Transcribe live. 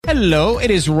Hello, it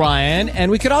is Ryan,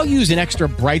 and we could all use an extra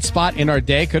bright spot in our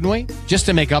day, couldn't we? Just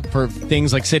to make up for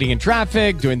things like sitting in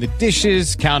traffic, doing the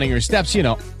dishes, counting your steps, you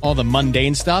know, all the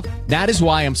mundane stuff. That is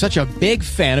why I'm such a big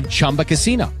fan of Chumba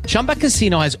Casino. Chumba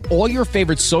Casino has all your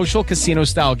favorite social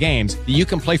casino-style games that you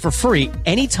can play for free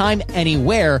anytime,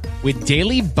 anywhere with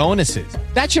daily bonuses.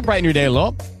 That should brighten your day a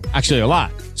little. Actually, a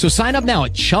lot. So sign up now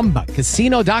at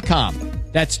ChumbaCasino.com.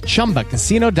 That's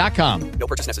ChumbaCasino.com. No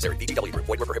purchase necessary. VGW Group.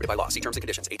 Void where prohibited by law. See terms and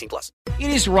conditions. 18+. It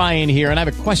is Ryan here, and I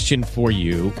have a question for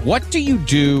you. What do you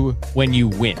do when you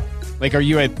win? Like, are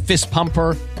you a fist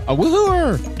pumper, a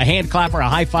woohooer, a hand clapper, a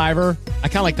high fiver? I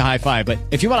kind of like the high five, but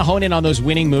if you want to hone in on those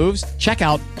winning moves, check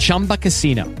out Chumba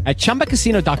Casino. At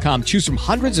ChumbaCasino.com, choose from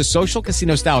hundreds of social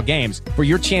casino-style games for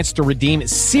your chance to redeem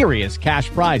serious cash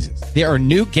prizes. There are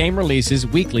new game releases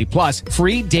weekly, plus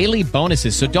free daily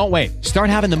bonuses, so don't wait. Start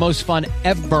having the most fun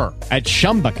ever at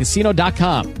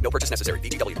ChumbaCasino.com. No purchase necessary.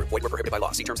 VGW Group. Void where prohibited by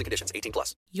law. See terms and conditions.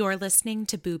 18+. You're listening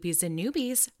to Boobies and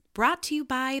Newbies, brought to you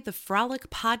by the Frolic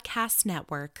Podcast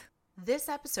Network. This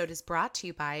episode is brought to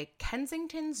you by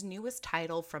Kensington's newest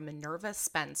title from Minerva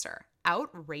Spencer,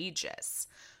 Outrageous.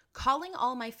 Calling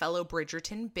all my fellow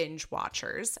Bridgerton binge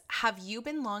watchers, have you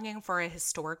been longing for a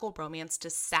historical romance to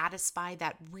satisfy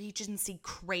that Regency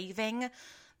craving?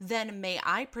 Then may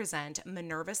I present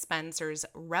Minerva Spencer's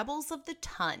Rebels of the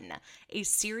Ton, a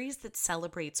series that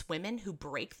celebrates women who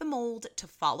break the mold to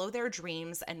follow their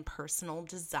dreams and personal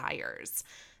desires.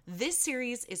 This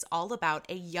series is all about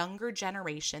a younger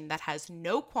generation that has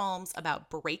no qualms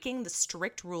about breaking the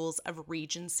strict rules of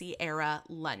Regency-era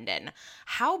London.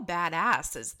 How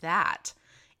badass is that?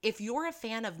 If you're a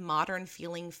fan of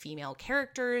modern-feeling female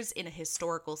characters in a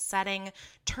historical setting,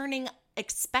 turning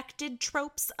expected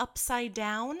tropes upside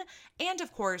down, and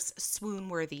of course,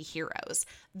 swoon-worthy heroes,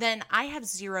 then I have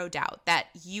zero doubt that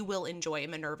you will enjoy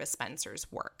Minerva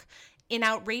Spencer's work. In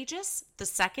Outrageous, the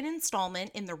second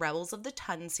installment in the Rebels of the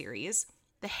Ton series,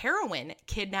 the heroine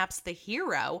kidnaps the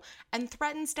hero and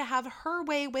threatens to have her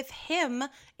way with him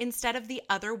instead of the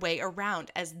other way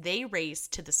around as they race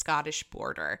to the Scottish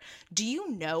border. Do you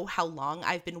know how long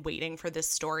I've been waiting for this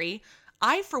story?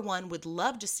 I, for one, would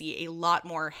love to see a lot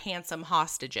more handsome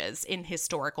hostages in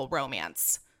historical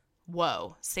romance.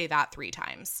 Whoa, say that 3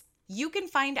 times. You can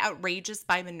find Outrageous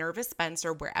by Minerva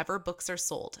Spencer wherever books are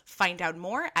sold. Find out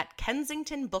more at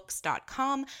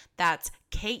kensingtonbooks.com. That's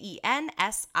KENSINGTON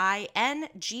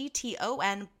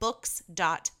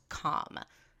books.com.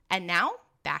 And now,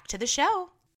 back to the show.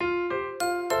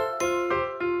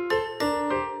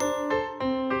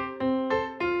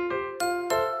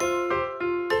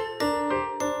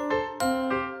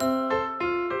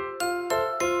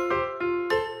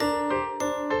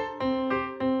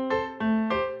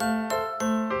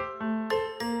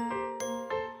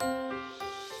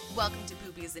 Welcome to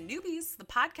Boobies and Newbies, the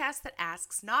podcast that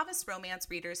asks novice romance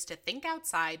readers to think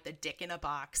outside the dick in a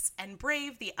box and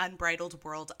brave the unbridled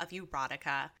world of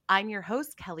erotica. I'm your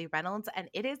host, Kelly Reynolds, and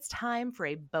it is time for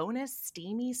a bonus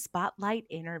steamy spotlight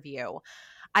interview.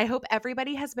 I hope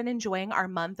everybody has been enjoying our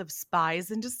month of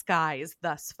Spies in Disguise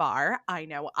thus far. I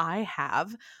know I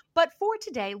have. But for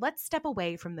today, let's step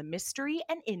away from the mystery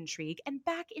and intrigue and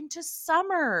back into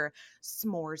summer.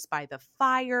 S'mores by the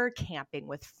fire, camping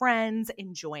with friends,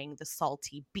 enjoying the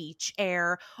salty beach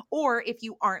air, or if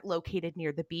you aren't located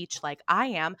near the beach like I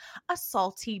am, a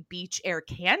salty beach air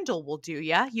candle will do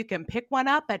ya. You can pick one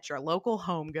up at your local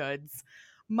Home Goods.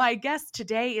 My guest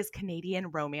today is Canadian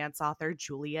romance author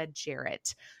Julia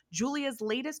Jarrett. Julia's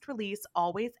latest release,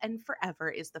 Always and Forever,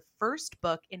 is the first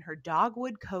book in her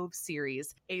Dogwood Cove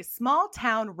series, a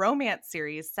small-town romance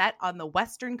series set on the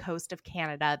western coast of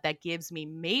Canada that gives me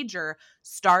major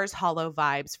Stars Hollow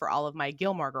vibes for all of my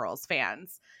Gilmore Girls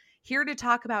fans. Here to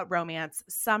talk about romance,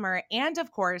 summer, and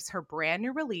of course, her brand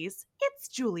new release, it's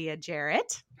Julia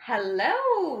Jarrett.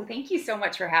 Hello. Thank you so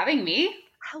much for having me.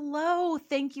 Hello.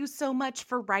 Thank you so much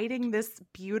for writing this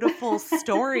beautiful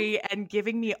story and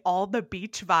giving me all the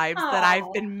beach vibes that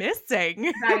I've been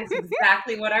missing. That is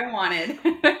exactly what I wanted.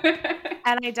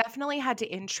 And I definitely had to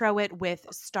intro it with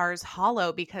Stars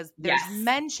Hollow because there's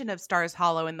mention of Stars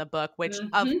Hollow in the book, which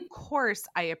of course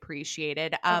I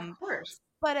appreciated. Of course.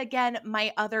 But again,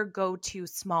 my other go-to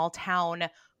small town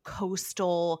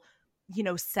coastal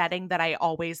setting that I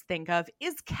always think of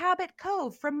is Cabot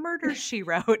Cove from Murder, She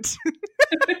Wrote.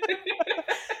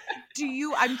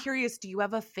 I'm curious, do you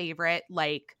have a favorite,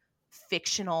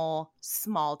 fictional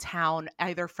small town,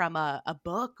 either from a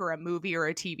book or a movie or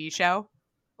a TV show?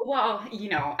 Well, you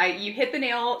hit the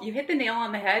nail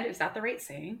on the head. Is that the right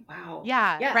saying? Wow.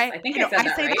 Yeah, Yes, right. I think I said I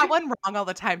that say right. that one wrong all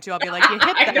the time too. I'll be like, you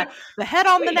hit I know. the head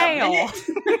on the Wait a nail.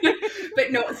 minute.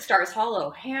 But no, Stars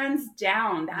Hollow, hands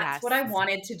down. That's what I Yes.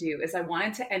 wanted to do, is I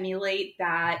wanted to emulate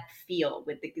that feel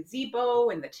with the gazebo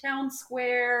and the town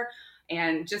square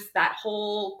and just that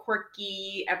whole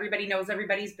quirky, everybody knows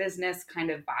everybody's business kind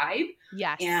of vibe.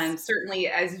 Yes. And certainly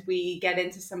as we get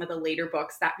into some of the later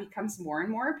books, that becomes more and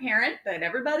more apparent that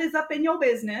everybody's up in your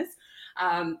business.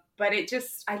 But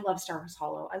I love Star Wars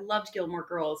Hollow. I loved Gilmore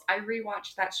Girls. I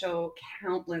rewatched that show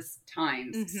countless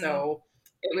times. Mhm. So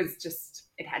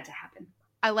it had to happen.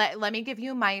 Let me give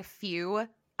you my few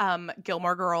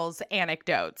Gilmore Girls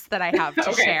anecdotes that I have to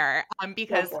Okay. share Go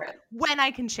because for it. when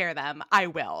I can share them, I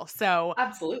will. So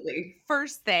Absolutely.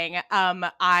 first thing,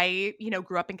 I,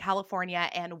 grew up in California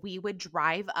and we would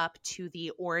drive up to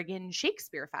the Oregon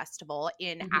Shakespeare Festival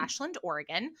in Mhm. Ashland,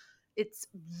 Oregon. It's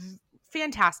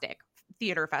fantastic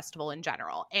theater festival in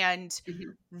general. And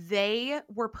Mhm. they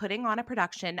were putting on a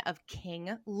production of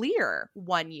King Lear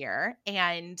one year,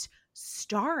 and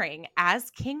starring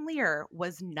as King Lear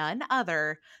was none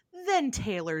other than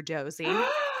Taylor Dozy.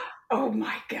 Oh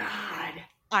my God.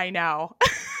 I know.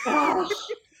 Oh,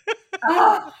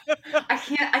 oh. I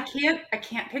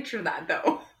can't picture that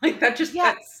though. Like that just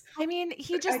Yeah. that's I mean,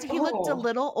 he looked a oh.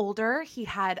 little older. He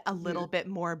had a Mhm. little bit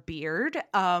more beard.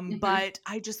 Mhm. But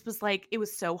I just was like, it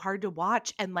was so hard to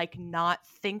watch and like not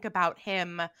think about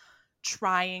him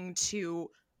trying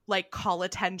to like call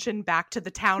attention back to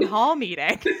the town hall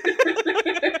meeting.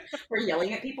 We're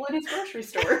yelling at people in his grocery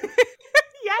store.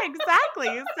 Yeah,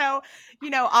 exactly. So,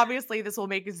 obviously this will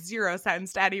make zero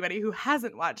sense to anybody who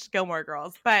hasn't watched Gilmore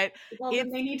Girls, but Well, then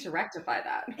they need to rectify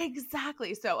that.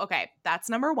 exactly. So, okay, that's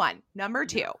number one. Number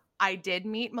two, I did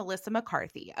meet Melissa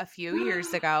McCarthy a few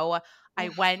years ago. I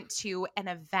went to an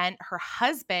event. Her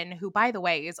husband, who, by the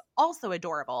way, is also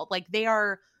adorable, like they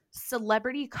are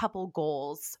celebrity couple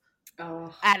goals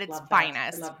Oh, at its love that.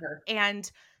 finest. I love her. And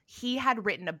he had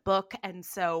written a book. And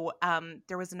so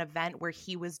there was an event where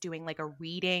he was doing like a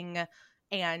reading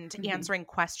and Mhm. answering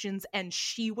questions, and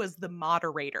she was the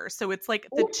moderator. So it's like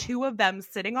the Ooh. two of them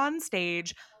sitting on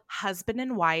stage, husband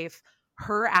and wife,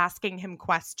 her asking him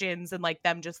questions and like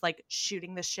them just like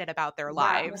shooting the shit about their That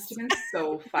lives. must have been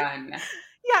so fun.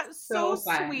 Yeah, so So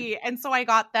fun. sweet. And so I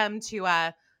got them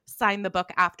to sign the book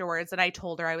afterwards, and I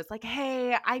told her, I was like,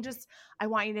 hey, I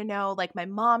want you to know, like, my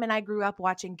mom and I grew up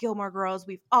watching Gilmore Girls.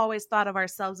 We've always thought of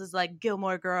ourselves as like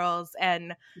Gilmore Girls,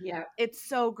 and Yeah. it's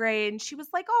so great. And she was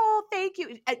like, oh, thank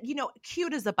you.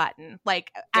 Cute as a button,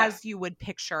 like Yeah. as you would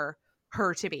picture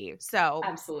her to be. So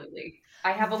Absolutely.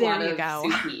 I have a there lot you of go.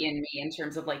 Suki in me in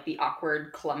terms of like the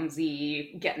awkward,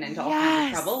 clumsy, getting into all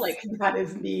kinds of trouble. Like that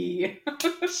is me.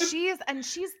 she's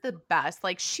the best.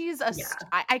 Like Yeah.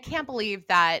 I can't believe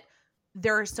that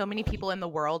there are so many people in the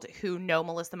world who know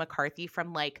Melissa McCarthy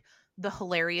from like the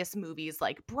hilarious movies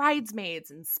like Bridesmaids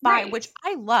and Spy, Right. which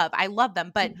I love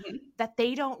them, but Mhm. that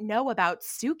they don't know about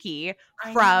Suki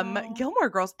I from know. Gilmore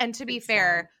Girls. And to be It's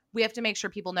fair, sad. we have to make sure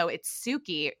people know it's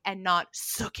Suki and not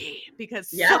Sookie,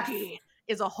 because Yes. Sookie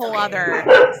is a whole Suki. other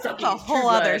Suki, a whole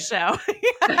other show.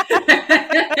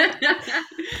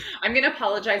 I'm going to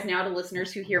apologize now to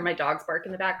listeners who hear my dogs bark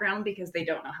in the background because they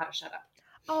don't know how to shut up.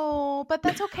 Oh, but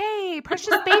that's okay.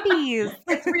 Precious babies.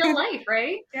 It's real life,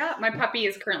 right? Yeah. My puppy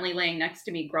is currently laying next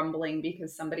to me grumbling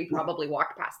because somebody probably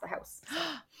walked past the house.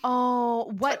 Oh,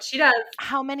 That's what? what she does.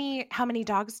 How many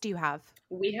dogs do you have?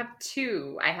 We have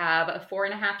two. I have a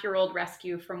 4.5-year-old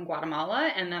rescue from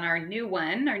Guatemala, and then our new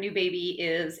baby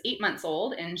is 8 months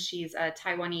old, and she's a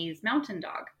Taiwanese mountain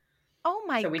dog. Oh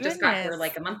my So we goodness. just got her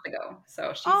like a month ago.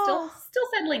 So she's Oh. still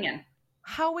settling in.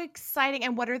 How exciting.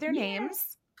 And what are their Yeah.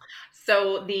 names?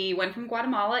 So the one from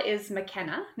Guatemala is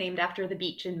McKenna, named after the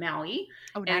beach in Maui.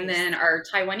 Oh, nice. And then our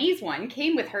Taiwanese one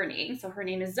came with her name. So her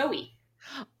name is Zoe.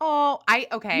 Oh, I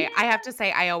Yeah. have to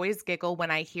say, I always giggle when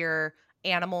I hear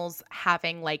animals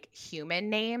having like human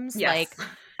names. Yes. Like,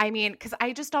 I mean, because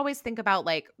I just always think about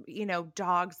like,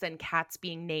 dogs and cats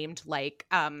being named like,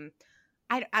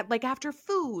 I like after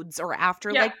foods or after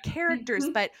Yeah. like characters.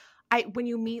 Mhm. But when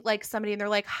you meet like somebody and they're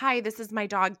like, hi, this is my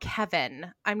dog,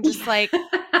 Kevin. I'm just like,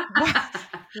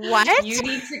 what? You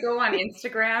need to go on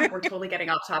Instagram. We're totally getting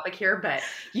off topic here, but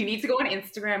you need to go on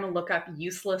Instagram and look up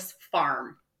Useless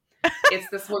Farm. It's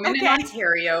this woman in Okay.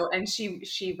 Ontario, and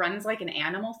she runs like an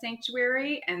animal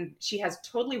sanctuary, and she has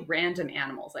totally random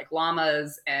animals like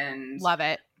llamas and Love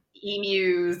it.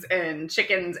 emus and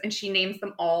chickens, and she names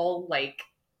them all like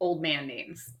old man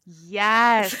names.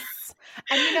 Yes.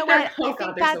 And you know what? Oh I God,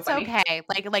 think they're so that's funny. okay.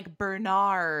 Like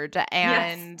Bernard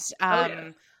and Oh,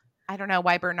 yes. I don't know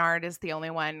why Bernard is the only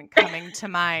one coming to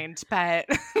mind, but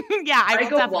yeah, I will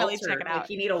go definitely Walter. check it out. Like,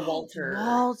 you need a Walter.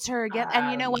 Walter,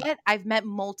 and you know what? I've met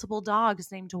multiple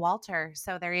dogs named Walter,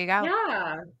 so there you go.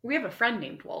 Yeah, we have a friend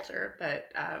named Walter, but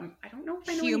I don't know if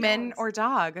I know Human any dogs. or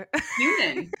dog?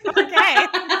 Human. Okay.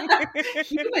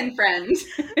 Human friend.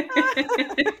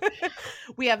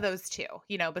 We have those too,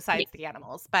 besides the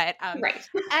animals. But Right.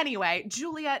 Anyway,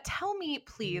 Julia, tell me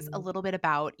please a little bit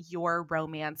about your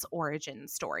romance origin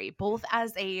story, both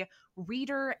as a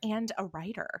reader and a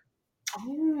writer.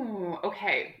 Oh,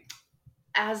 okay.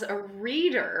 As a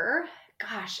reader,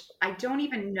 gosh, I don't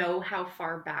even know how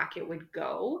far back it would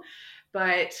go.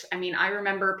 But I mean, I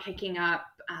remember picking up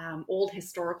old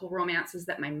historical romances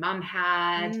that my mom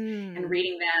had and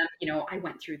reading them. I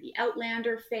went through the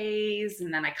Outlander phase,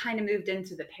 and then I kind of moved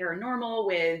into the paranormal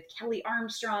with Kelly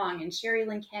Armstrong and Sherry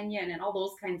Lynn Kenyon and all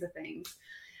those kinds of things.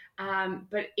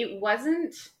 But it was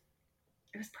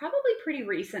probably pretty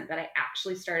recent that I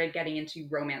actually started getting into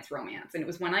romance. And it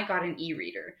was when I got an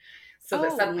e-reader. So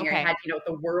that suddenly I had,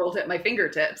 the world at my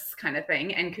fingertips kind of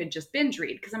thing and could just binge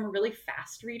read because I'm a really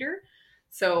fast reader.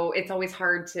 So it's always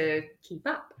hard to keep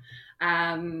up.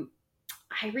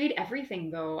 I read everything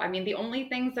though. I mean, the only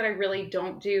things that I really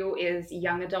don't do is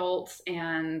young adults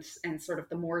and sort of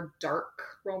the more dark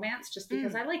romance, just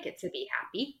because I like it to be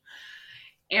happy.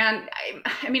 And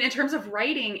I mean, in terms of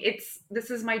writing, this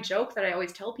is my joke that I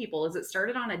always tell people is it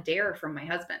started on a dare from my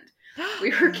husband.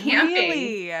 We were camping.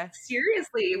 Really?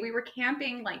 Seriously, we were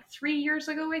camping like 3 years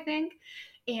ago, I think.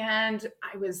 And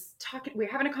we were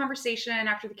having a conversation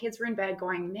after the kids were in bed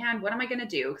going, man, what am I going to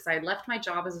do? Because I had left my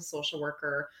job as a social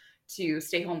worker to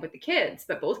stay home with the kids,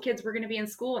 but both kids were going to be in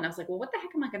school. And I was like, well, what the heck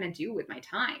am I going to do with my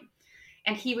time?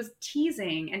 And he was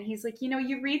teasing and he's like,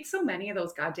 you read so many of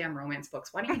those goddamn romance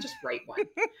books. Why don't you just write one?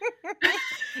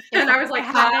 And I was like,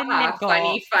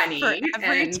 funny. For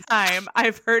every time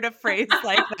I've heard a phrase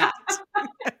like that.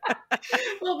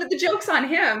 Well, but the joke's on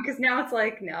him because now it's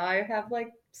like, now I have like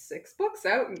 6 books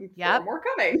out and 4 more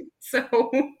coming.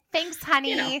 So thanks,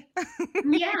 honey.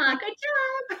 Yeah, good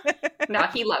job. No,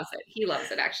 he loves it. He loves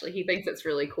it, actually. He thinks it's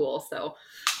really cool. So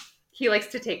he likes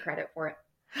to take credit for it.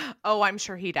 Oh, I'm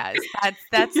sure he does.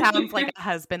 That sounds like a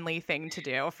husbandly thing to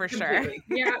do for sure.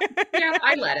 Yeah,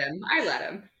 I let him.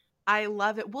 I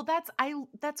love it. Well,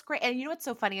 that's great. And what's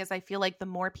so funny is I feel like the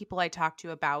more people I talk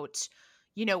to about,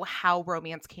 how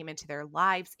romance came into their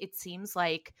lives, it seems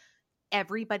like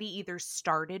everybody either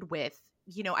started with,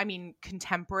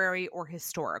 contemporary or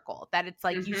historical, that it's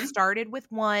like you started with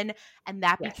one and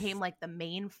that became like the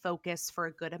main focus for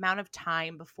a good amount of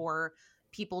time before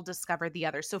people discovered the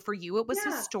other. So for you, it was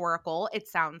historical, it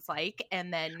sounds like.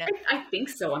 And then I think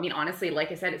so. I mean, honestly,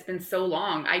 like I said, it's been so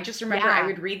long. I just remember I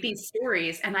would read these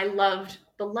stories and I loved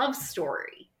the love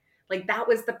story. Like that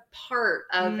was the part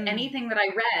of anything that I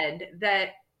read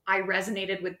that I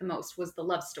resonated with the most was the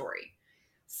love story.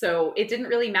 So it didn't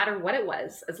really matter what it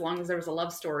was. As long as there was a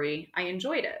love story, I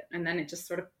enjoyed it. And then it just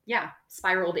sort of,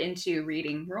 spiraled into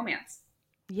reading romance.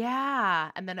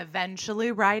 Yeah. And then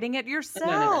eventually writing it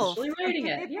yourself.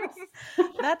 Yes.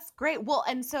 That's great. Well,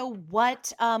 and so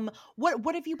what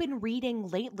have you been reading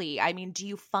lately? I mean, do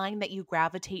you find that you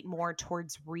gravitate more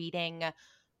towards reading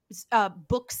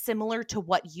books similar to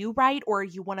what you write, or are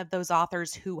you one of those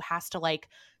authors who has to like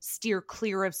steer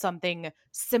clear of something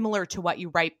similar to what you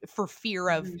write for fear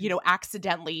of,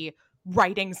 accidentally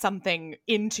writing something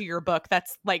into your book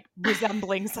that's like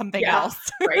resembling something else?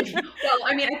 Right. Well,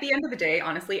 I mean, at the end of the day,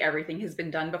 honestly, everything has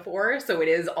been done before. So it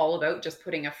is all about just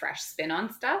putting a fresh spin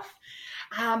on stuff.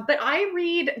 But I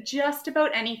read just about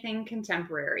anything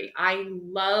contemporary. I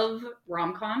love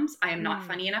rom-coms. I am not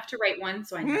funny enough to write one,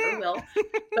 so I never will.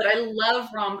 But I love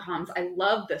rom-coms. I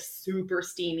love the super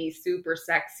steamy, super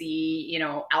sexy,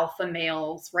 alpha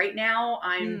males. Right now,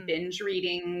 I'm binge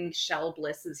reading Shel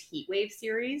Bliss's Heatwave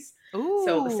series. Ooh.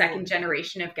 So the second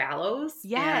generation of Gallows.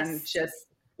 Yes. And just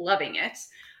loving it.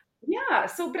 Yeah.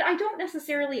 So, but I don't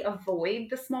necessarily avoid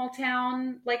the small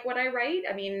town like what I write.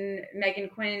 I mean, Megan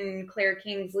Quinn, Claire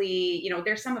Kingsley,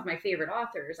 they're some of my favorite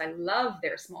authors. I love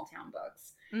their small town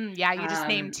books. Yeah. You just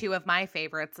named 2 of my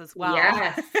favorites as well.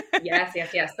 Yes.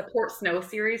 The Port Snow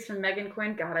series from Megan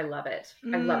Quinn. God, I love it.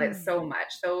 I love it so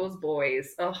much. Those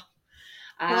boys. Oh.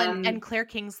 Well, and Claire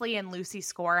Kingsley and Lucy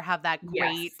Score have that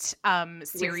great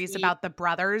series about the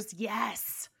brothers.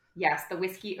 Yes. Yes, the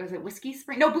whiskey. Was it Whiskey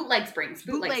Spring? No, Bootleg Springs.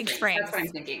 Bootleg Springs. That's what I'm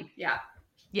thinking. Yeah.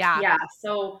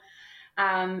 So,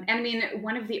 and I mean,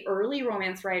 one of the early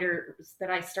romance writers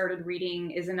that I started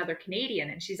reading is another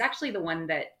Canadian, and she's actually the one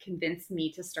that convinced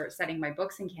me to start setting my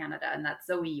books in Canada, and that's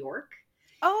Zoe York.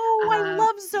 Oh, I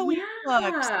love Zoe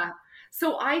books.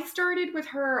 So I started with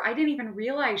her. I didn't even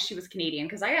realize she was Canadian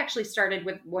because I actually started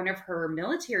with one of her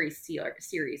military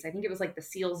series. I think it was like the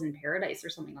Seals in Paradise or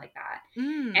something like that.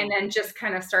 And then just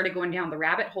kind of started going down the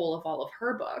rabbit hole of all of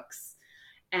her books.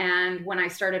 And when I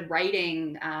started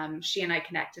writing, she and I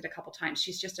connected a couple times.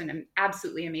 She's just an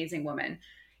absolutely amazing woman.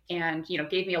 And, you know,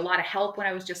 gave me a lot of help when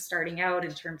I was just starting out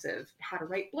in terms of how to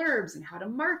write blurbs and how to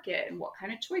market and what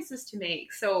kind of choices to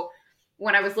make. So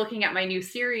when I was looking at my new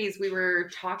series, we were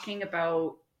talking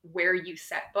about where you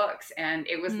set books. And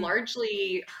it was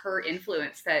largely her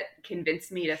influence that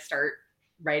convinced me to start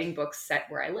writing books set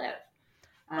where I live.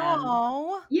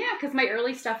 Oh, Yeah, because my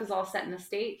early stuff is all set in the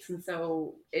States. And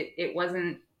so it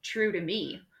wasn't true to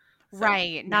me. So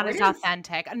right. Not as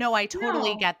authentic. No, I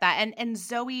totally No. get that. And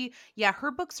Zoe, yeah, her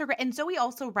books are great. And Zoe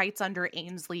also writes under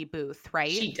Ainsley Booth,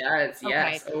 right? She does,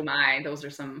 yes. Oh my, those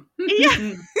are some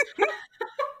Yeah.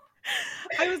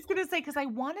 I was going to say, because I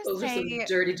want to those are some say,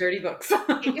 dirty, dirty books.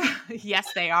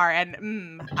 yes, they are.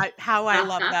 And how I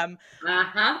love them.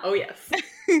 Oh, yes.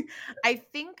 I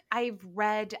think I've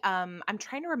read, I'm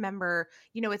trying to remember,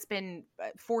 you know, it's been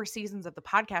 4 seasons of the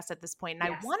podcast at this point, and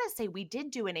Yes. I want to say we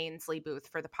did do an Ainsley Booth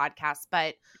for the podcast,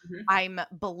 but Mhm. I'm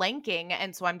blanking,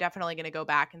 and so I'm definitely going to go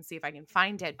back and see if I can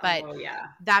find it. But Oh, yeah.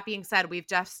 that being said, we've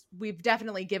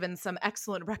definitely given some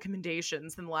excellent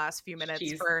recommendations in the last few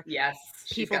minutes for Yes,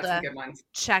 she's people got some to good ones.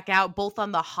 check out, both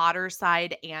on the hotter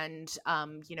side and,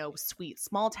 you know, sweet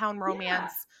small town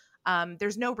romance.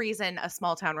 There's no reason a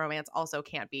small town romance also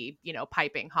can't be, you know,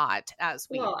 piping hot, as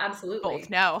we Well, absolutely. both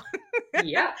know.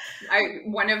 Yeah.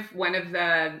 One of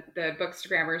the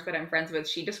bookstagrammers that I'm friends with,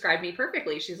 she described me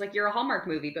perfectly. She's like, you're a Hallmark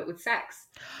movie, but with sex.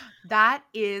 That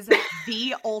is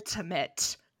the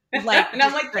ultimate, like, And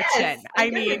I'm like, description. yes, I I'm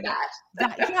good with mean,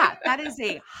 that. that is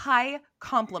a high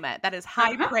compliment. That is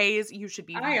high praise. You should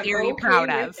be I am very okay proud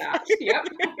with of. that. Yep.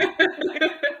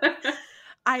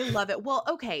 I love it. Well,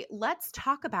 okay, let's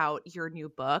talk about your new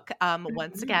book.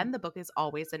 Once again, the book is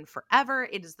Always and Forever.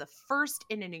 It is the first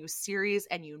in a new series,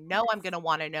 and you know I'm going to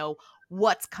want to know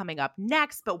what's coming up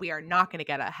next, but we are not going to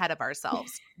get ahead of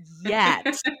ourselves yet.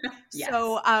 Yes.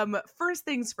 So, first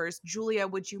things first, Julia,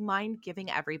 would you mind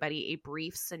giving everybody a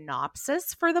brief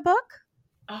synopsis for the book?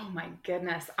 Oh my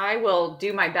goodness. I will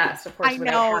do my best, of course, I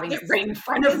without know, having it right in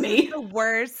front of me. The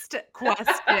worst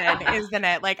question, isn't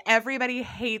it? Like, everybody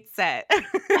hates it.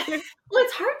 Well,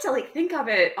 it's hard to like think of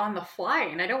it on the fly,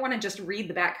 and I don't want to just read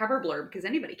the back cover blurb because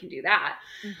anybody can do that.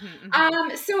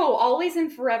 So Always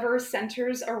and Forever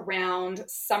centers around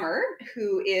Summer,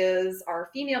 who is our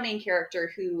female main character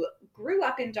who grew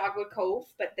up in Dogwood Cove,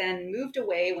 but then moved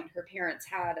away when her parents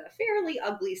had a fairly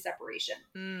ugly separation.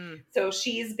 So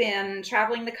she's been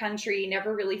traveling the country,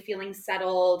 never really feeling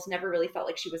settled, never really felt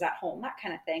like she was at home, that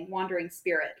kind of thing, wandering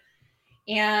spirit.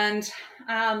 And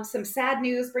some sad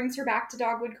news brings her back to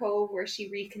Dogwood Cove, where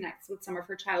she reconnects with some of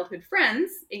her childhood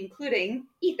friends, including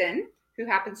Ethan, who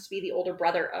happens to be the older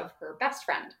brother of her best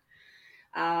friend.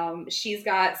 She's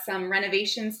got some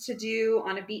renovations to do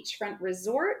on a beachfront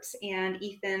resort, and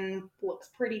Ethan looks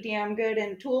pretty damn good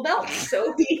in tool belts,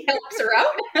 so he helps her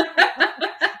out.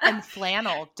 And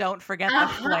flannel. Don't forget the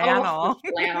flannel. Oh,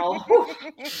 the flannel.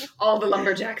 All the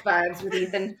lumberjack vibes with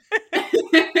Ethan.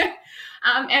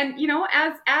 And, you know,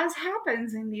 as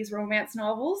happens in these romance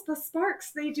novels, the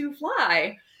sparks, they do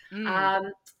fly.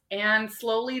 And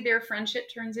slowly their friendship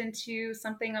turns into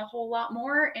something a whole lot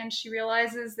more. And she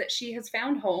realizes that she has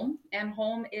found home, and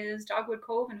home is Dogwood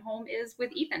Cove, and home is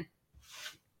with Ethan.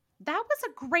 That was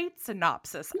a great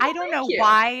synopsis. Well, I don't know thank you.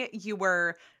 why you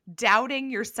were doubting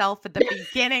yourself at the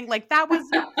beginning. Like, that was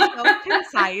so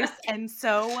concise and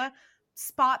so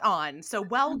spot on. So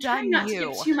well I'm done, trying not to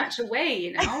you. give too much away,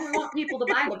 you know. We want people to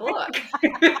buy the book.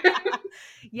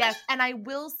 Yes, and I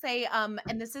will say, and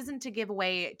this isn't to give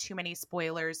away too many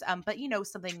spoilers, but you know,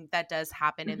 something that does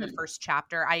happen in the first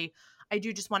chapter. I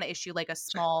do just want to issue like a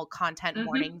small content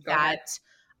warning Go ahead.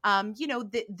 that, you know,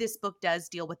 this book does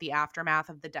deal with the aftermath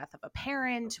of the death of a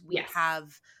parent. We Yes.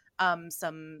 have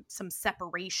some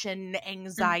separation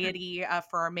anxiety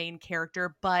for our main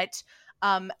character, but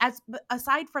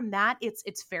aside from that,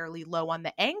 it's fairly low on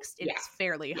the angst. It's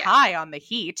fairly high on the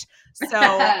heat. So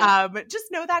just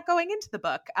know that going into the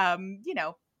book, you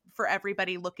know, for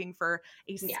everybody looking for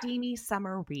a steamy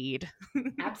summer read.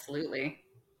 Absolutely.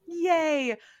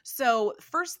 Yay. So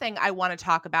first thing I want to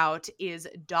talk about is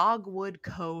Dogwood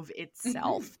Cove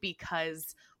itself,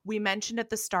 because we mentioned at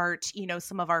the start, you know,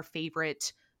 some of our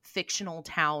favorite fictional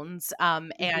towns.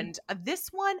 And this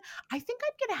one, I think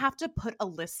I'm going to have to put a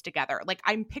list together. Like,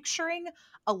 I'm picturing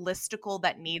a listicle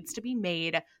that needs to be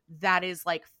made that is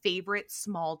like favorite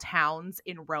small towns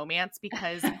in romance,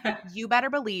 because you better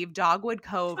believe Dogwood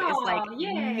Cove is like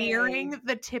nearing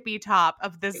the tippy top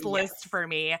of this list for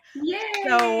me. Yay!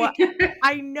 So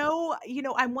I know,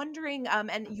 I'm wondering,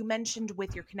 and you mentioned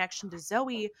with your connection to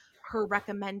Zoe, her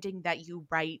recommending that you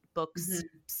write books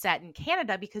set in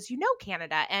Canada because you know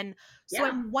Canada. And so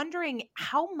I'm wondering,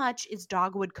 how much is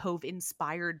Dogwood Cove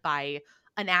inspired by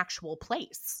an actual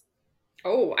place?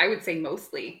 Oh, I would say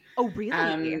mostly. Oh,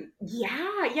 really?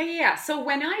 Yeah. So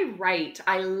when I write,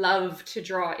 I love to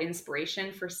draw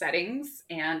inspiration for settings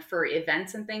and for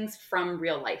events and things from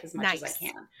real life as much as I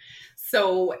can.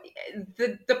 So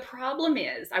the problem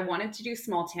is I wanted to do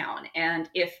small town. And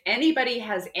if anybody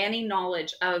has any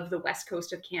knowledge of the west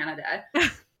coast of Canada,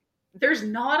 there's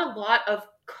not a lot of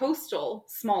coastal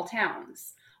small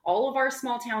towns. All of our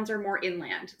small towns are more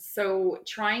inland. So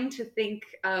trying to think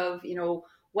of,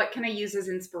 what can I use as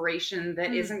inspiration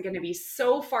that isn't going to be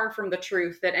so far from the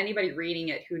truth that anybody reading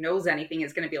it who knows anything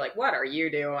is going to be like, what are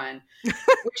you doing?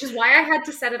 Which is why I had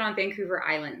to set it on Vancouver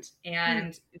Island.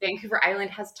 And Vancouver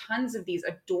Island has tons of these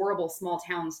adorable small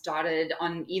towns dotted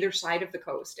on either side of the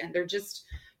coast. And they're just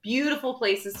beautiful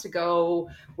places to go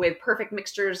with perfect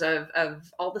mixtures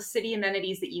of all the city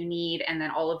amenities that you need. And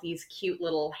then all of these cute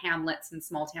little hamlets and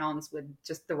small towns with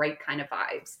just the right kind of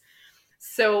vibes.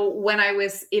 So when I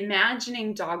was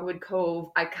imagining Dogwood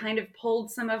Cove, I kind of pulled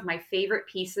some of my favorite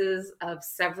pieces of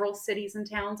several cities and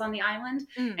towns on the island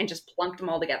and just plunked them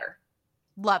all together.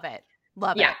 Love it.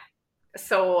 Love it.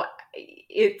 So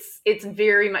it's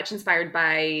very much inspired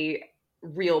by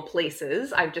real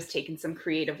places. I've just taken some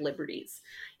creative liberties.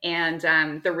 And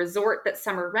the resort that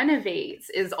Summer renovates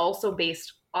is also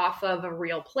based off of a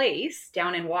real place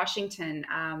down in Washington,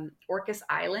 Orcas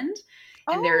Island.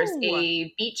 And there's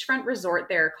a beachfront resort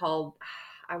there called,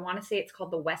 I want to say it's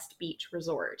called the West Beach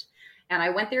Resort. And I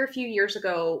went there a few years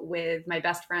ago with my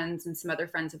best friends and some other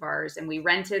friends of ours. And we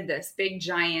rented this big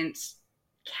giant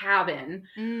cabin.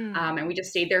 And we just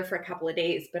stayed there for a couple of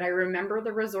days. But I remember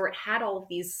the resort had all of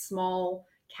these small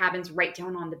cabins right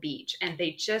down on the beach. And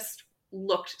they just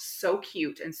looked so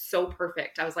cute and so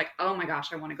perfect. I was like, oh my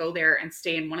gosh, I want to go there and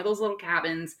stay in one of those little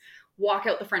cabins. Walk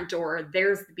out the front door,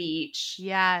 there's the beach.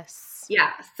 Yes.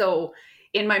 Yeah. So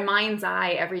in my mind's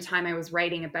eye, every time I was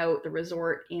writing about the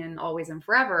resort in Always and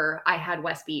Forever, I had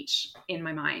West Beach in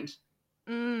my mind.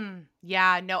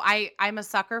 Yeah, no, I'm a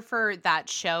sucker for that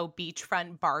show,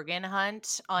 Beachfront Bargain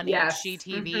Hunt on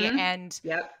HGTV. And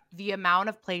the amount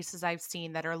of places I've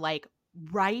seen that are like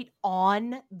right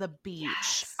on the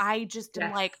beach. I just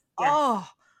am like, oh,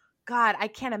 God, I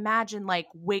can't imagine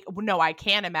I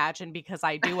can imagine because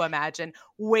I do imagine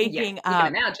waking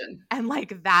up and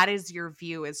like that is your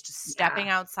view, is just stepping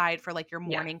outside for like your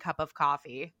morning cup of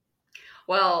coffee.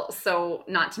 Well, so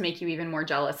not to make you even more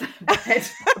jealous,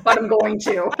 but I'm going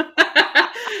to.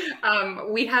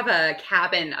 We have a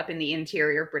cabin up in the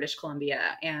interior of British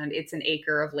Columbia, and it's an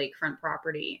acre of lakefront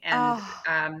property. And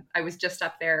I was just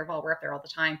up there. Well, we're up there all the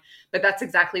time, but that's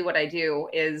exactly what I do.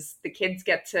 Is the kids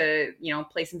get to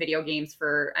play some video games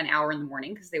for an hour in the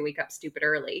morning because they wake up stupid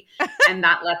early, and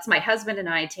that lets my husband and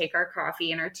I take our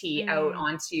coffee and our tea out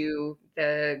onto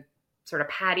the sort of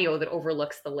patio that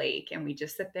overlooks the lake, and we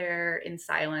just sit there in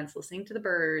silence, listening to the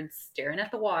birds, staring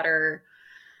at the water,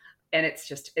 and it's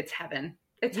heaven.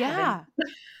 It's heaven.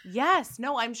 Yes.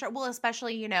 No, I'm sure. Well,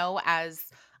 especially, as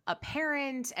a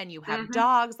parent and you have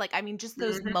dogs, like, I mean, just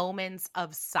those moments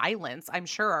of silence, I'm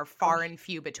sure are far and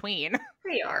few between.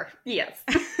 They are. Yes.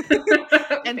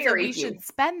 And so we should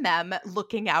spend them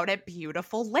looking out at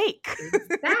beautiful lake.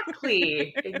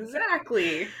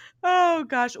 Exactly. Oh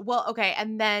gosh. Well, okay.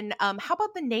 And then how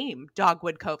about the name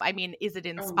Dogwood Cove? I mean, is it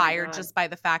inspired just by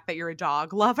the fact that you're a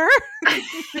dog lover?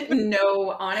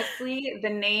 No, honestly, the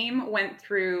name went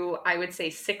through, I would say,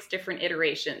 6 different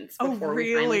iterations before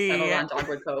we finally settled on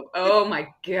Dogwood Cove. Oh my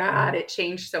God, it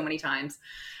changed so many times.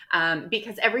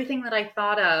 Because everything that I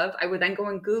thought of, I would then go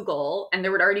and Google, and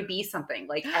there would already be something.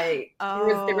 Like there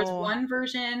was one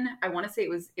version, I want to say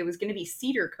it was going to be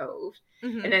Cedar Cove,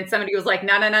 and then somebody was like,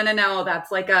 no,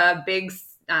 that's like a big,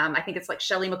 I think it's like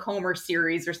Shelley McComber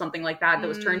series or something like that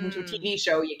was turned into a TV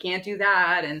show. You can't do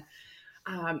that, and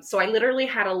so I literally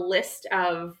had a list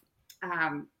of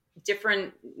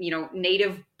different,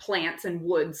 native plants and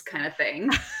woods kind of thing,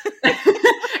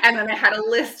 and then I had a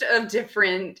list of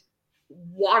different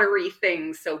watery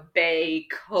things. So bay,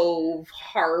 cove,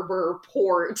 harbor,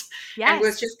 port, and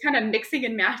was just kind of mixing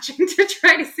and matching to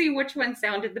try to see which one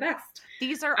sounded the best.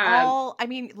 These are all, I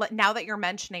mean, now that you're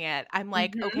mentioning it, I'm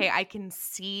like, okay, I can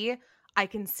see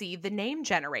the name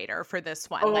generator for this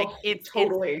one. Oh, like it's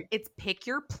totally. It's pick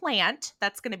your plant.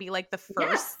 That's going to be like the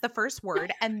first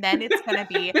word. And then it's going to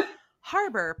be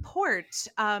harbor, port,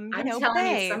 I'm telling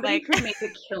bay. you, somebody could make a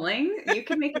killing. You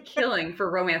can make a killing for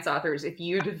romance authors if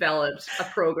you developed a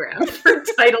program for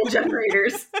title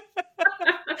generators.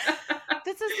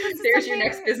 There's your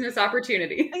next business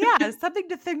opportunity. Yeah, something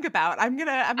to think about. I'm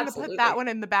gonna put that one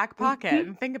in the back pocket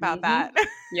and think about that.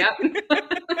 Yep.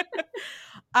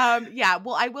 Yeah,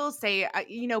 well, I will say,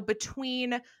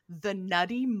 between the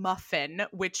Nutty Muffin,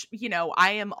 which,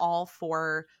 I am all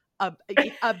for a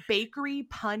bakery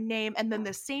pun name, and then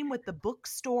the same with the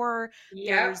bookstore.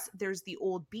 Yep. There's the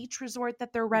old beach resort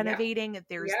that they're renovating. Yep.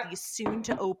 There's the soon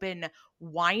to open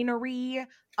winery.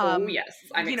 Oh yes,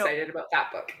 I'm excited about that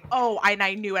book. Oh, and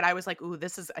I knew it. I was like, "Ooh,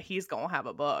 he's gonna have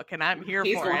a book," and I'm here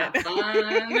for it. Have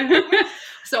fun.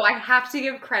 So I have to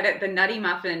give credit. The Nutty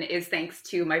Muffin is thanks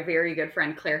to my very good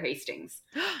friend Claire Hastings.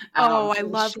 I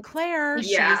love Claire.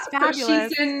 Yeah, she's fabulous. So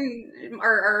she's in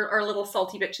our little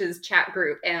Salty Bitches chat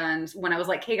group, and when I was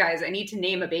like, "Hey guys, I need to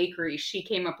name a bakery," she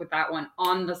came up with that one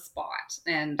on the spot,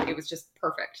 and it was just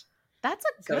perfect. That's a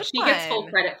good one. So she gets full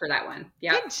credit for that one.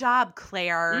 Yeah. Good job,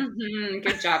 Claire.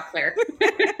 Good job, Claire.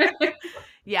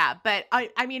 Yeah, but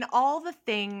I mean, all the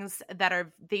things that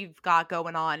they've got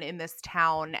going on in this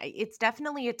town, it's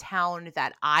definitely a town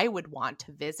that I would want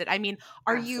to visit. I mean,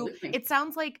 it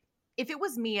sounds like if it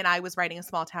was me and I was writing a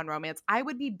small town romance, I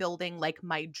would be building like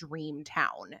my dream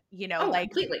town,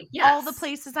 completely. Yes. All the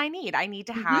places I need. I need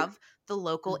to have the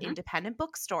local independent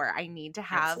bookstore. I need to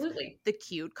have the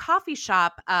cute coffee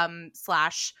shop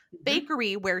 /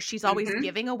 bakery where she's always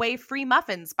giving away free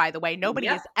muffins, by the way. Nobody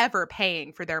is ever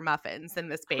paying for their muffins in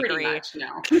this bakery. Pretty much,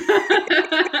 no.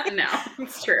 No,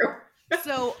 it's true.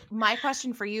 So my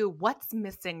question for you, what's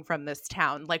missing from this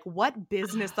town? Like, what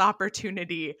business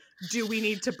opportunity do we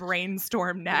need to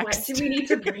brainstorm next? What do we need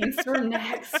to brainstorm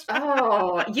next?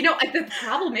 Oh, the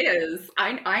problem is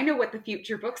I know what the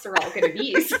future books are all going to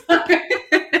be. So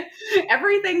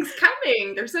everything's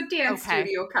coming. There's a dance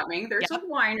studio coming. There's a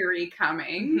winery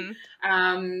coming.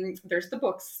 There's the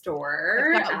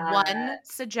bookstore. I've got one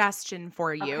suggestion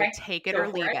for you. Okay, take it or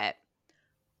leave it.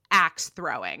 Axe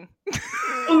throwing.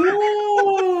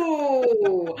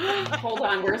 Oh, hold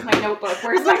on. Where's my notebook?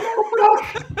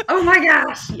 Oh my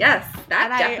gosh. Yes.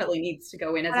 That definitely needs to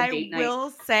go in as a date night. I will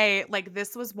say, like,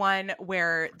 this was one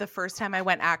where the first time I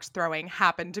went axe throwing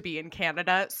happened to be in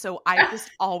Canada. So I just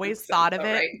always thought of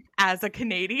it as a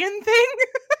Canadian thing.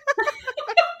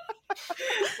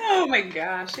 Oh my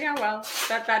gosh. Yeah, well,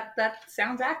 that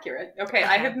sounds accurate. Okay,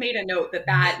 I have made a note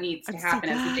that needs to happen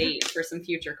as a date for some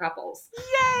future couples.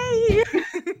 Yay!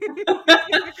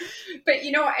 But,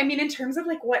 in terms of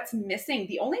like what's missing,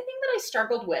 the only thing that I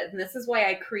struggled with, and this is why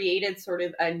I created sort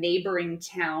of a neighboring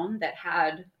town that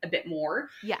had a bit more,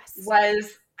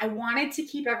 was I wanted to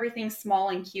keep everything small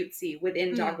and cutesy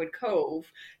within Dogwood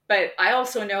Cove. But I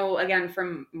also know, again,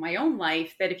 from my own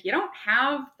life, that if you don't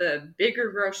have the bigger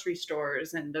grocery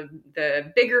stores and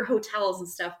the bigger hotels and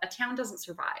stuff, a town doesn't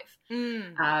survive.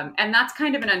 And that's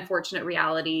kind of an unfortunate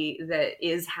reality that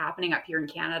is happening up here in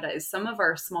Canada, is some of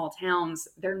our small towns,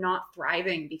 they're not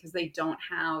thriving because they don't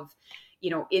have,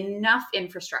 enough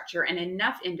infrastructure and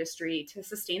enough industry to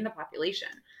sustain the population.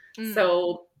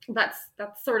 So that's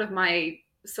sort of my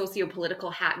socio-political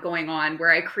hat going on,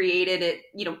 where I created it,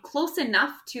 close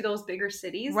enough to those bigger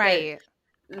cities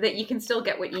that you can still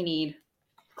get what you need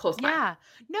close by. Yeah.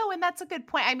 No, and that's a good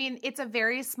point. I mean, it's a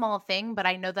very small thing, but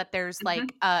I know that there's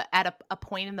like at a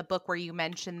point in the book where you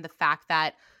mentioned the fact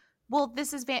that, well,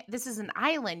 this is an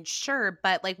island, sure,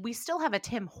 but like we still have a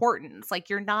Tim Hortons. Like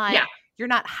you're not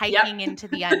hiking into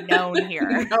the unknown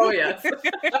here. Oh yes.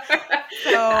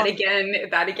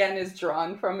 That again is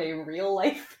drawn from a real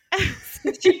life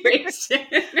situation.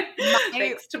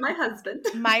 Thanks to my husband.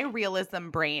 My realism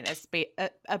brain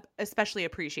especially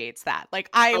appreciates that. Like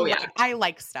I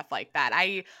like stuff like that.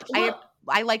 I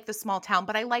like the small town,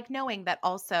 but I like knowing that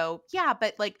also,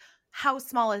 but like, how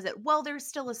small is it? Well, there's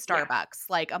still a Starbucks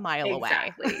like a mile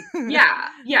away. Yeah.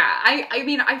 I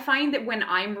mean, I find that when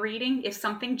I'm reading, if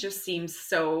something just seems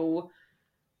so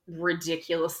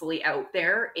ridiculously out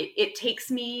there, it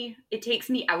takes me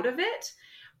out of it.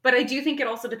 But I do think it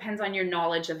also depends on your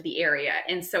knowledge of the area.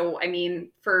 And so, I mean,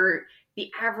 for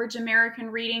the average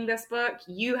American reading this book,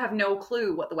 you have no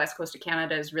clue what the West Coast of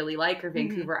Canada is really like or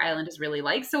Vancouver Island is really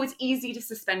like. So it's easy to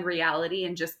suspend reality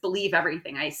and just believe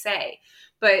everything I say.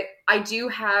 But I do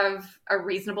have a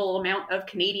reasonable amount of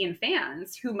Canadian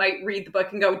fans who might read the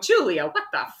book and go, Julia, what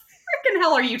the freaking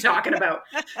hell are you talking about?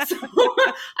 So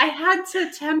I had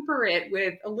to temper it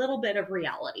with a little bit of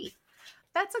reality.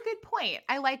 That's a good point.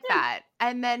 I like that.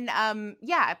 And then,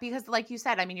 because like you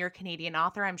said, I mean, you're a Canadian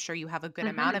author. I'm sure you have a good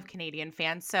amount of Canadian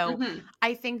fans. So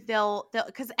I think they'll,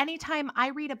 because anytime I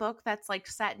read a book that's like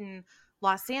set in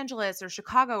Los Angeles or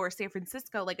Chicago or San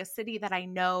Francisco, like a city that I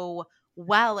know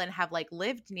well and have like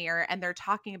lived near, and they're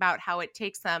talking about how it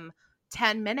takes them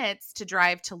 10 minutes to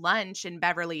drive to lunch in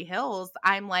Beverly Hills,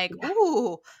 I'm like,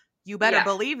 ooh, you better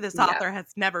believe this author has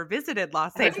never visited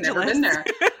Los Angeles. Never been there.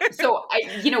 So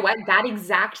you know what? That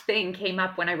exact thing came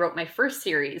up when I wrote my first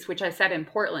series, which I set in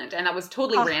Portland, and that was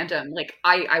totally random. Like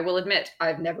I will admit,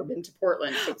 I've never been to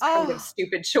Portland, so it's kind of a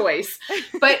stupid choice.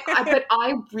 But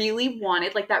I really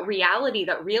wanted like that reality,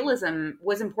 that realism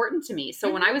was important to me.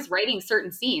 So when I was writing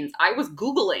certain scenes, I was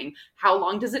Googling how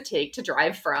long does it take to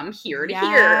drive from here to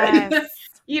here,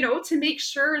 you know, to make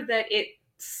sure that it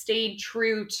stayed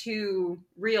true to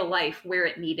real life where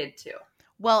it needed to.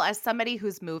 Well, as somebody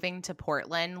who's moving to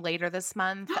Portland later this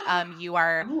month, you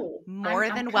are more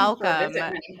than welcome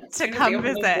to come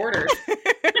visit.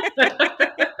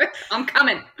 I'm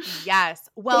coming. Yes.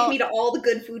 Well, take me to all the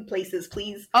good food places,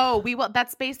 please. Oh, we will.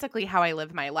 That's basically how I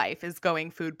live my life, is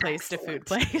going food place to food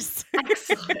place.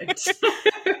 Excellent.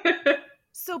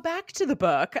 So back to the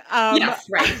book. Yes,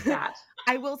 right. That.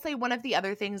 I will say one of the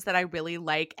other things that I really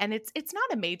like, and it's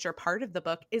not a major part of the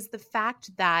book, is the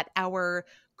fact that our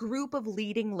group of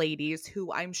leading ladies,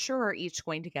 who I'm sure are each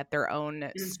going to get their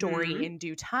own story in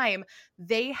due time,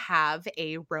 they have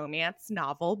a romance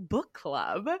novel book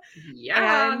club.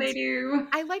 Yeah, and they do.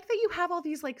 I like that you have all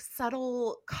these like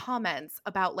subtle comments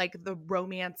about like the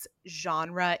romance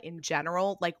genre in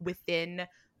general, like within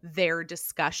their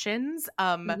discussions.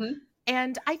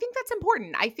 And I think that's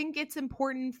important. I think it's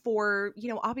important for, you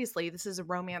know, obviously this is a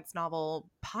romance novel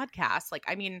podcast. Like,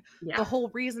 I mean, the whole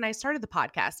reason I started the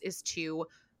podcast is to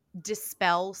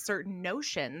dispel certain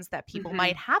notions that people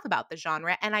might have about the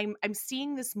genre. And I'm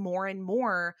seeing this more and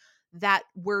more, that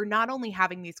we're not only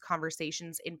having these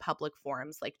conversations in public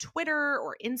forums like Twitter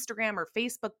or Instagram or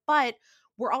Facebook, but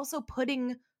we're also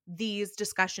putting these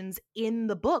discussions in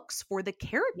the books for the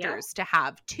characters to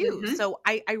have too. So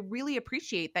I really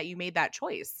appreciate that you made that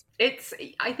choice.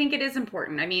 I think it is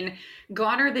important. I mean,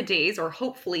 gone are the days, or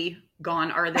hopefully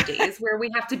gone are the days where we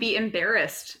have to be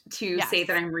embarrassed to say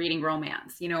that I'm reading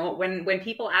romance. You know, when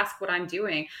people ask what I'm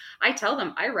doing, I tell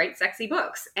them I write sexy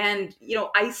books, and, you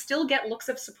know, I still get looks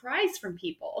of surprise from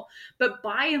people, but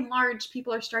by and large,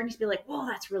 people are starting to be like, whoa,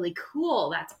 that's really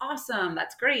cool. That's awesome.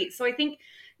 That's great. So I think,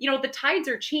 you know, the tides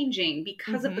are changing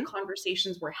because of the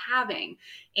conversations we're having,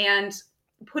 and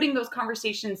putting those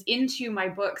conversations into my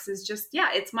books is just,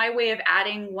 it's my way of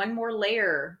adding one more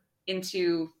layer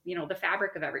into, you know, the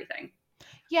fabric of everything.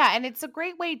 Yeah. And it's a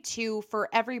great way too for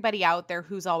everybody out there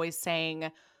who's always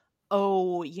saying,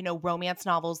 oh, you know, romance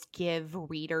novels give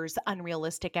readers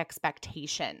unrealistic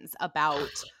expectations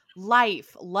about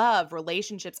life, love,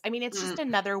 relationships. I mean, it's just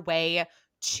another way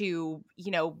to,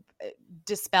 you know,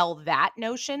 dispel that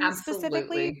notion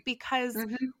specifically, because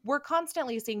we're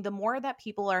constantly seeing the more that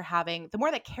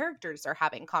characters are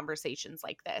having conversations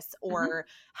like this, or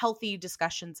healthy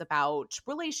discussions about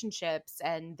relationships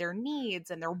and their needs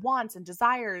and their wants and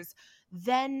desires,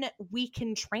 then we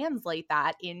can translate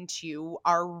that into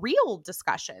our real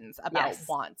discussions about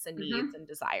wants and needs and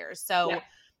desires. So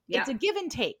it's a give and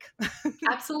take.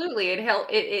 Absolutely.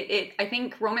 I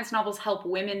think romance novels help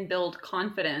women build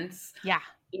confidence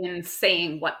in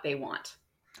saying what they want.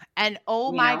 And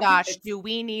my gosh, do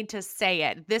we need to say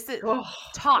it? This is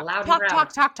talk.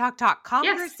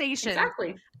 Conversation. Yes,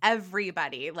 exactly.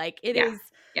 Everybody. Like it is.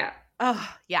 Yeah.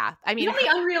 Oh, yeah. I mean, the only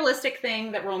unrealistic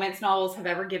thing that romance novels have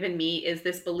ever given me is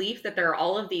this belief that there are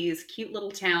all of these cute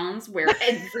little towns where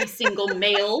every single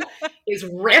male is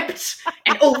ripped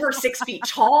and over 6 feet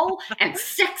tall and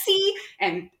sexy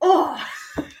and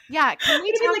yeah. Can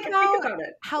we talk about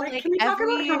how can we talk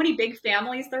about how many big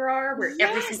families there are where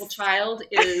every single child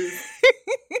is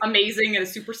amazing and a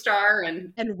superstar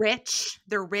and rich?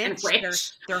 They're rich.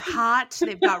 They're hot.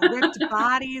 They've got ripped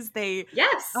bodies. They're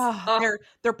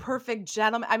perfect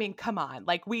gentlemen. I mean, come on.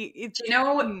 Like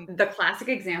the classic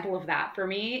example of that for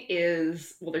me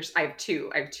is, I have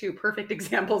two perfect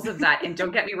examples of that. And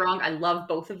don't get me wrong, I love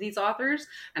both of these authors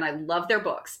and I love their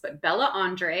books, but Bella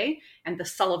Andre and the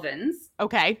Sullivans.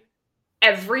 Okay.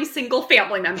 Every single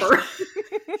family member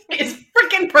is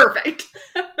freaking Everything perfect.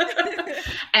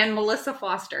 And Melissa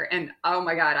Foster. And oh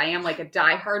my God, I am like a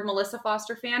diehard Melissa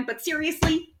Foster fan, but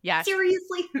seriously? Yes.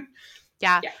 Seriously?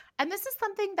 Yeah. And this is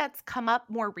something that's come up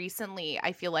more recently,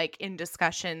 I feel like, in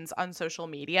discussions on social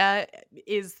media,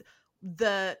 is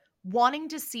the wanting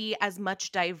to see as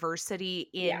much diversity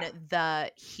in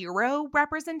the hero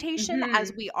representation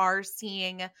as we are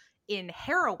seeing in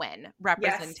heroine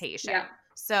representation. Yes. Yeah.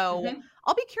 So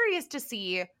I'll be curious to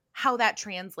see how that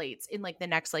translates in like the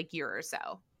next like year or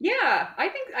so. Yeah, I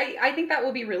think that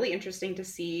will be really interesting to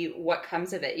see what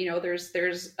comes of it. You know,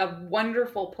 there's a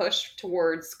wonderful push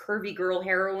towards curvy girl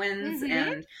heroines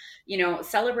and, you know,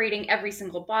 celebrating every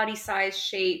single body size,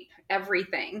 shape,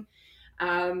 everything.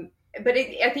 But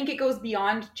I think it goes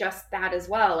beyond just that as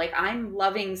well. Like, I'm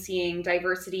loving seeing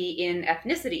diversity in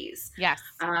ethnicities. Yes.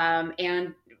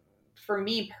 And for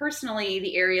me personally,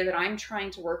 the area that I'm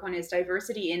trying to work on is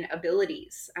diversity in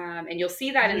abilities. And you'll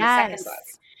see that in the second book.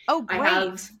 Oh,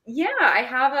 great. I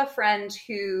have a friend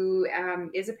who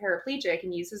is a paraplegic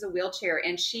and uses a wheelchair.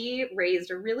 And she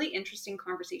raised a really interesting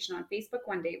conversation on Facebook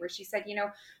one day where she said, you know,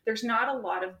 there's not a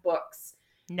lot of books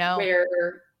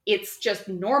where it's just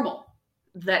normal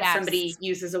that somebody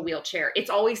uses a wheelchair. It's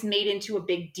always made into a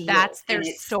big deal. That's their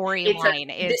storyline.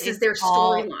 This is their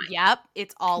storyline. Yep.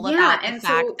 It's all about the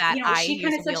fact that I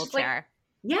use a wheelchair.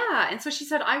 And so she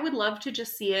said, I would love to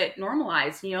just see it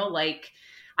normalized, you know, like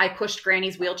I pushed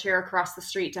Granny's wheelchair across the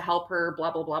street to help her,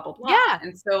 blah, blah, blah, blah, blah. Yeah.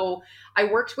 And so I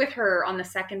worked with her on the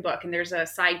second book, and there's a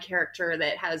side character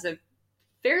that has a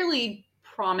fairly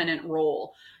prominent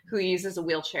role who uses a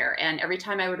wheelchair. And every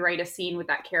time I would write a scene with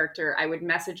that character, I would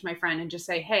message my friend and just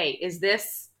say, hey, is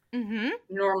this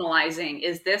normalizing?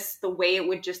 Is this the way it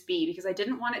would just be? Because I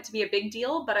didn't want it to be a big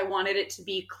deal, but I wanted it to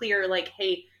be clear, like,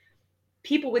 hey,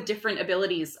 people with different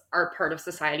abilities are part of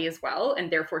society as well,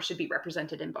 and therefore should be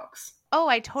represented in books. Oh,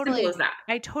 I totally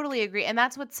agree. And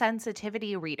that's what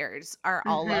sensitivity readers are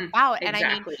all about. And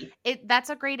exactly. I mean, that's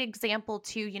a great example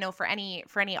too, you know, for any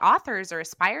authors or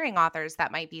aspiring authors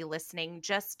that might be listening,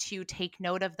 just to take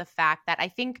note of the fact that I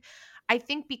think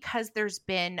because there's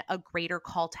been a greater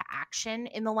call to action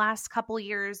in the last couple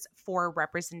years for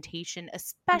representation,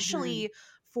 especially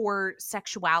for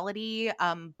sexuality,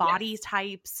 body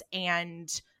types,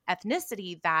 and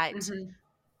ethnicity, that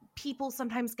people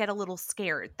sometimes get a little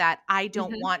scared that I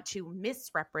don't want to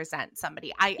misrepresent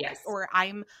somebody. Or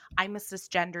I'm a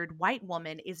cisgendered white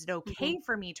woman. Is it okay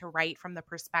for me to write from the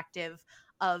perspective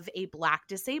of a Black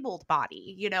disabled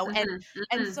body? You know,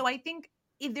 and so I think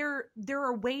there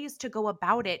are ways to go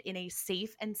about it in a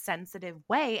safe and sensitive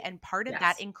way. And part of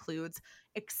that includes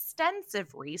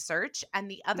extensive research.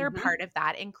 And the other part of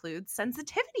that includes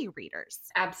sensitivity readers.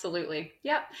 Absolutely.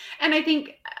 Yep. And I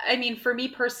think, I mean, for me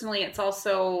personally, it's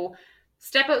also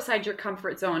step outside your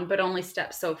comfort zone, but only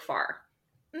step so far.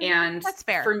 And that's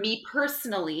fair. For me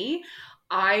personally,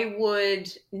 I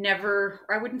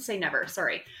wouldn't say never,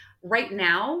 sorry. Right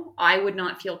now, I would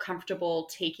not feel comfortable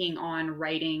taking on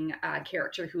writing a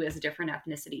character who is a different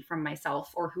ethnicity from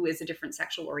myself, or who is a different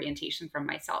sexual orientation from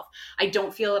myself. I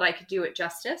don't feel that I could do it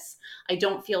justice. I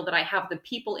don't feel that I have the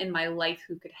people in my life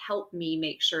who could help me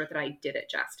make sure that I did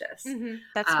it justice.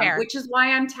 That's fair. Which is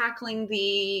why I'm tackling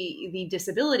the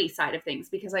disability side of things,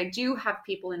 because I do have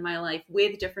people in my life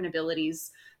with different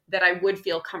abilities that I would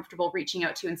feel comfortable reaching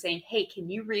out to and saying, hey, can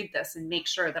you read this and make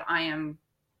sure that I am,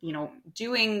 you know,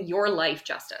 doing your life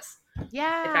justice.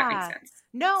 Yeah. If that makes sense.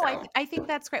 No, so. I think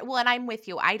that's great. Well, and I'm with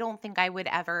you. I don't think I would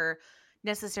ever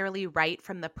necessarily write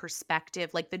from the perspective,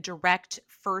 like the direct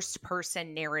first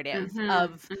person narrative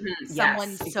of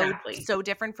someone so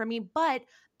different from me, but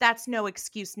that's no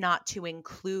excuse not to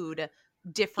include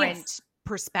different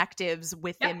perspectives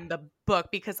within the book,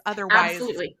 because otherwise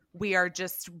we are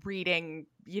just reading,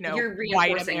 you know,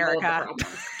 white America.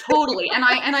 Totally. And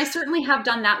I certainly have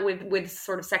done that with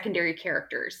sort of secondary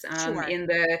characters. In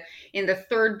the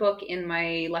third book in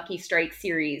my Lucky Strike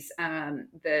series,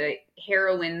 the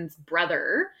heroine's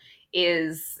brother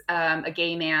is a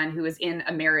gay man who is in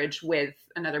a marriage with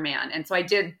another man. And so I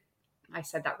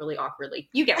said that really awkwardly.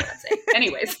 You get what I'm saying.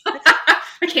 Anyways.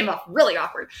 It came off really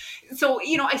awkward. So,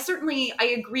 you know,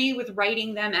 I agree with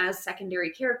writing them as secondary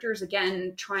characters,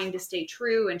 again, trying to stay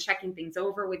true and checking things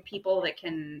over with people that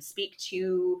can speak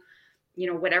to, you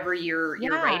know, whatever you're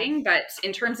writing. But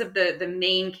in terms of the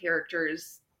main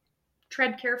characters,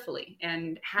 tread carefully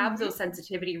and have those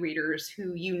sensitivity readers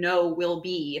who, you know, will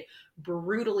be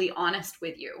brutally honest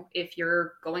with you if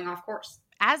you're going off course.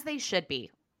 As they should be.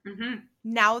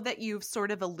 Now that you've sort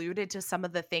of alluded to some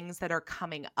of the things that are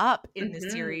coming up in the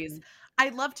series,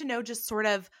 I'd love to know just sort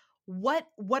of what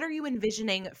are you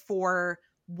envisioning for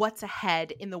what's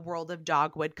ahead in the world of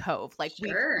Dogwood Cove. Like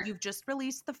Sure. you've just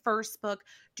released the first book.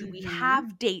 Do we Mhm.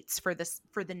 have dates for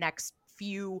the next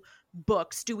few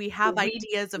books? Do we have We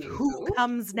ideas of do. who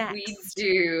comes next? We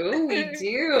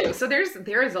do. So there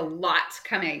is a lot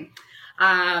coming.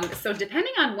 So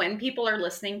depending on when people are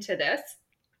listening to this,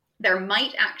 there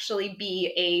might actually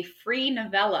be a free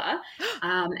novella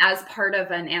as part of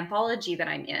an anthology that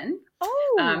I'm in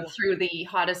through the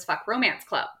Hot as Fuck Romance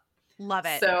Club. Love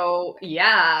it. So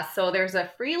yeah, so there's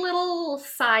a free little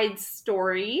side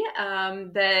story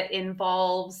that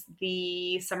involves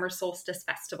the Summer Solstice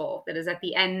Festival that is at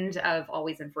the end of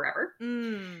Always and Forever.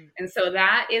 And so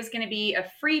that is going to be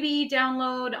a freebie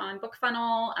download on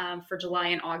BookFunnel for July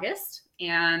and August.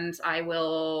 And I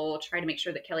will try to make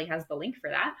sure that Kelly has the link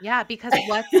for that. Yeah, because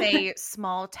what's a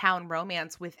small town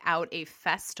romance without a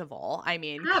festival? I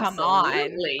mean, come on.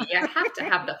 Absolutely. You have to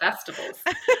have the festivals.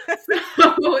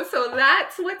 So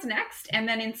that's what's next. And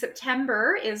then in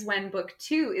September is when book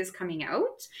 2 is coming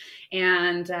out.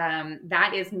 And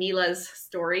that is Mila's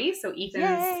story. So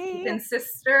Ethan's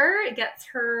sister gets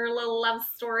her little love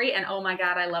story. And oh my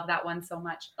God, I love that one so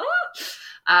much.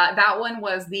 That one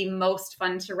was the most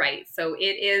fun to write. So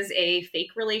it is a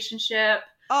fake relationship.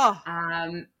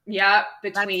 Between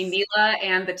Mila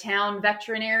and the town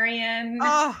veterinarian.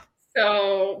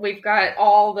 So we've got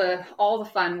all the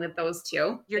fun with those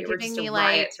two. You're giving me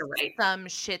like some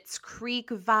Schitt's Creek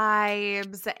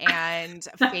vibes and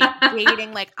fake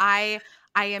dating. Like I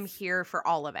am here for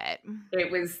all of it.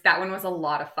 That one was a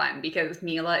lot of fun because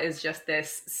Mila is just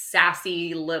this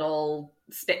sassy little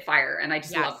spitfire, and I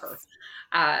just love her.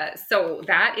 So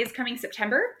that is coming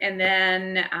September. And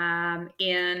then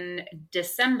in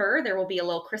December, there will be a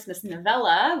little Christmas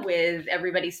novella with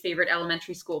everybody's favorite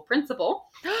elementary school principal.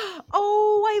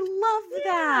 Oh, I love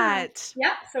that.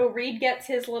 Yeah. So Reed gets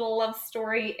his little love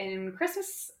story in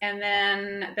Christmas. And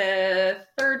then the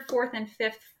 3rd, 4th, and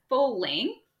 5th full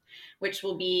length, which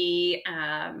will be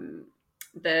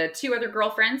the 2 other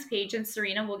girlfriends, Paige and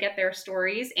Serena, will get their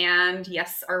stories. And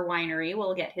yes, our winery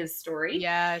will get his story.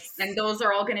 Yes. And those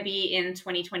are all going to be in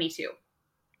 2022.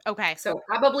 Okay. So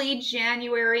probably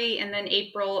January and then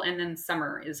April and then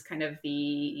summer is kind of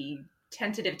the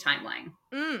tentative timeline.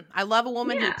 I love a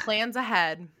woman who plans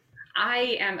ahead.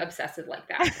 I am obsessive like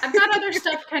that. I've got other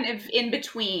stuff kind of in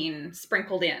between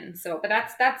sprinkled in. So, but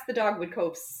that's the Dogwood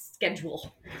Cove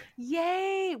schedule.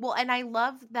 Yay. Well, and I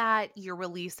love that you're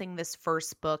releasing this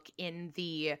first book in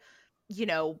the,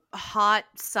 hot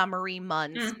summery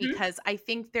months, because I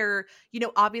think they're,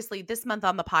 obviously this month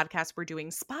on the podcast, we're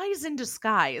doing Spies in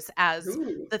Disguise as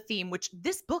the theme, which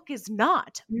this book is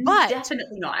not, but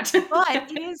definitely not, but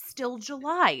it is still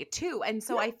July too. And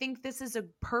so I think this is a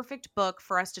perfect book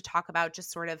for us to talk about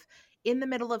just sort of in the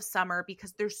middle of summer,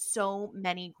 because there's so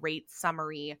many great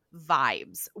summery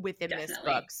vibes within this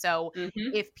book. So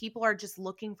if people are just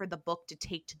looking for the book to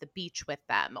take to the beach with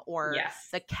them, or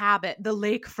the cabin, the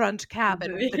lakefront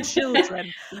cabin with the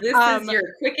children. This is your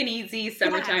quick and easy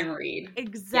summertime read.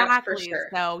 Exactly. Yep, for sure.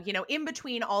 So, in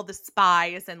between all the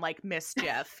spies and like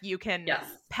mischief, you can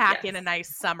pack in a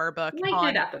nice summer book.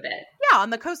 Lighten it up a bit. Yeah,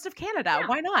 on the coast of Canada. Yeah.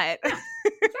 Why not?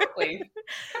 Exactly.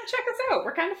 Come check us out.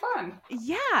 We're kind of fun.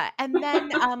 Yeah. And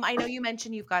then I know you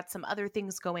mentioned you've got some other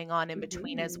things going on in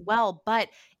between as well, but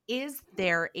is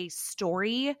there a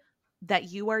story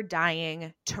that you are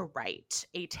dying to write?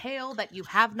 A tale that you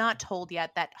have not told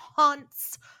yet that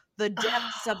haunts the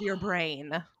depths of your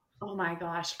brain? Oh my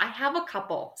gosh. I have a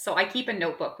couple. So I keep a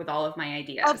notebook with all of my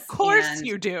ideas. Of course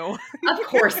you do. Of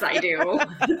course I do.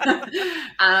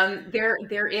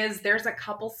 There's a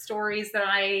couple stories that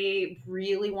I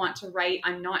really want to write.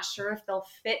 I'm not sure if they'll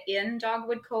fit in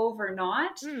Dogwood Cove or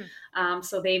not.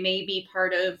 So they may be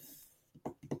part of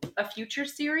a future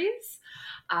series.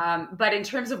 But in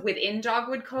terms of within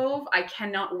Dogwood Cove, I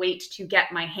cannot wait to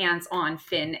get my hands on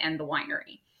Finn and the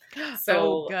winery.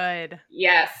 So good.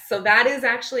 Yes. So that is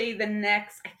actually the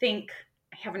next, I think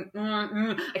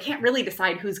I can't really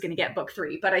decide who's going to get book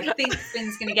 3, but I think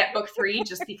Finn's going to get book 3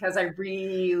 just because I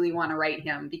really want to write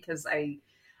him, because I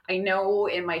know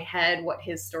in my head what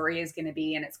his story is going to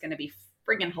be, and it's going to be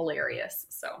friggin' hilarious.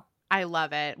 So I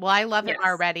love it. Well, I love him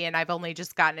already, and I've only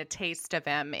just gotten a taste of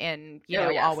him in,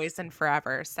 Always and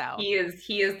Forever. So he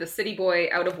is the city boy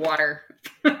out of water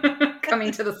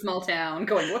coming to the small town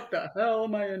going, what the hell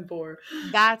am I in for?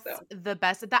 That's the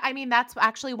best. That's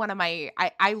actually one of my,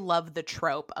 I love the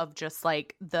trope of just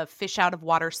like the fish out of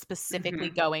water, specifically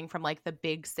going from like the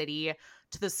big city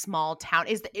to the small town.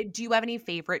 Do you have any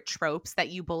favorite tropes that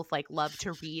you both like love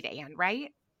to read and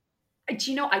write? Do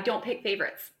you know, I don't pick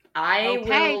favorites.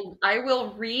 I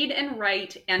will read and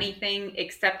write anything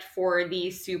except for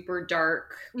the super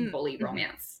dark bully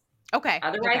romance. Okay.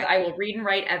 Otherwise, I will read and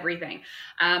write everything.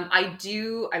 I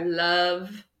love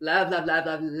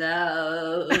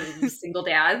single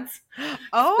dads. Okay.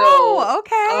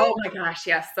 Oh my gosh,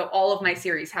 yes. So all of my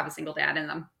series have a single dad in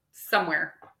them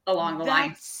somewhere along the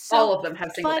line. So all of them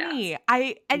have single funny.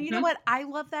 dads. You know what? I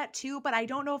love that too, but I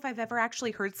don't know if I've ever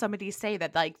actually heard somebody say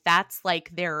that like that's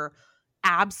like their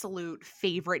absolute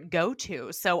favorite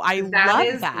go-to. So I love that. That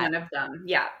is one of them.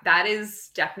 Yeah, that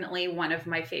is definitely one of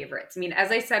my favorites. I mean,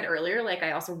 as I said earlier, like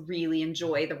I also really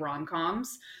enjoy the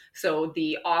rom-coms. So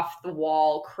the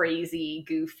off-the-wall, crazy,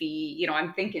 goofy, you know,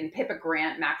 I'm thinking Pippa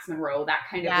Grant, Max Monroe, that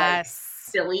kind of like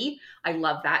silly. I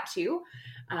love that too.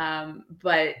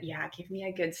 But yeah, give me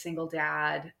a good single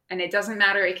dad. And it doesn't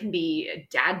matter. It can be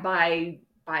dad by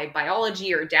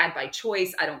biology or dad by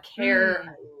choice. I don't care.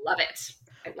 I love it.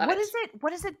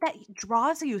 What is it that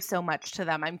draws you so much to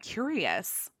them? I'm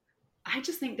curious. I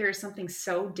just think there's something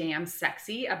so damn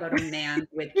sexy about a man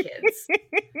with kids.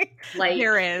 Like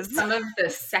there is. Some of the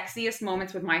sexiest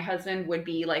moments with my husband would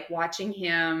be like watching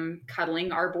him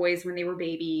cuddling our boys when they were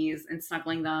babies and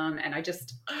snuggling them. And I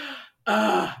just,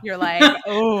 you're like,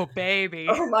 oh baby.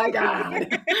 Oh my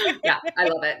God. Yeah, I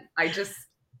love it.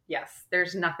 Yes,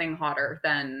 there's nothing hotter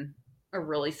than a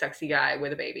really sexy guy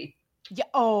with a baby. Yeah.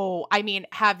 Oh, I mean,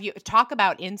 have you talk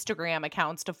about Instagram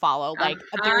accounts to follow? Like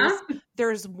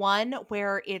there's one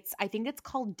where I think it's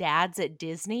called Dads at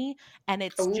Disney, and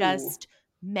it's just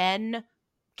men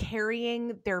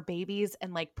carrying their babies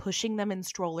and like pushing them in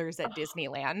strollers at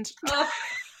Disneyland.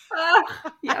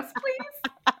 Yes,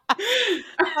 please.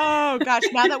 Oh gosh,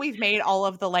 now that we've made all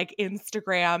of the like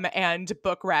Instagram and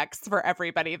book recs for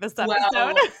everybody this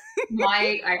episode. Well,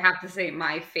 I have to say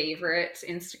my favorite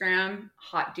Instagram,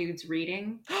 Hot Dudes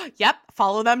Reading. Yep,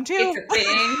 follow them too.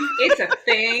 It's a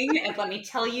thing. And let me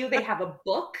tell you, they have a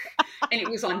book and it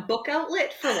was on Book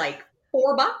Outlet for like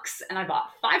 $4 and I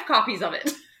bought 5 copies of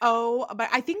it. Oh, but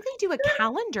I think they do a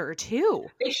calendar too.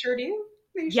 They sure do.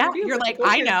 You're like,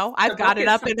 I know. I've got it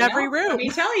up in every room. Let me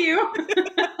tell you.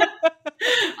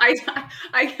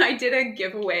 I did a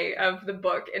giveaway of the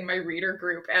book in my reader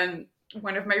group, and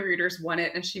one of my readers won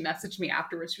it, and she messaged me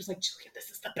afterwards. She was like, Julia, this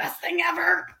is the best thing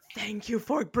ever. Thank you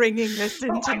for bringing this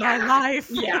into my life.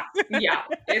 Yeah.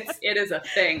 It is a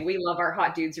thing. We love our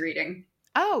Hot Dudes Reading.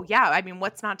 Oh, yeah. I mean,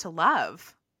 what's not to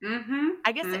love? Mm-hmm.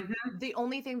 I guess the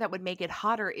only thing that would make it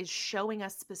hotter is showing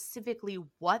us specifically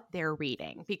what they're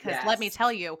reading. Because let me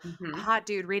tell you, a hot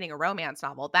dude reading a romance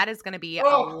novel, that is going to be a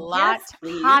lot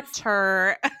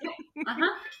hotter.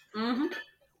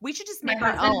 We should just make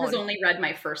our own. My husband has only read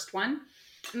my first one,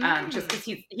 just because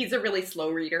he's a really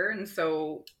slow reader. And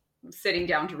so sitting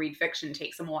down to read fiction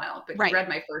takes him a while. But he read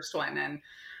my first one and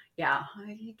yeah,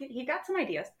 he got some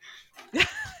ideas.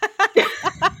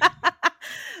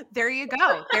 There you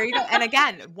go. And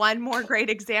again, one more great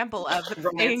example of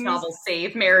romance novels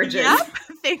save marriages. Yep,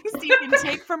 things you can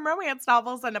take from romance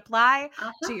novels and apply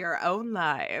to your own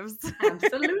lives.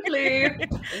 Absolutely.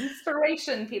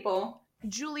 Inspiration, people.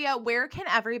 Julia, where can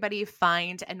everybody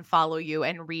find and follow you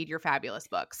and read your fabulous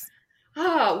books?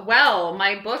 Oh, well,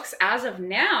 my books as of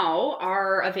now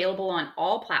are available on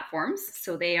all platforms.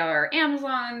 So they are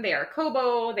Amazon, they are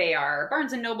Kobo, they are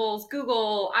Barnes & Nobles,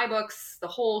 Google, iBooks, the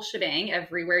whole shebang,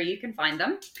 everywhere you can find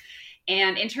them.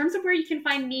 And in terms of where you can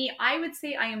find me, I would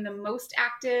say I am the most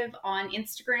active on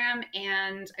Instagram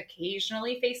and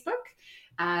occasionally Facebook.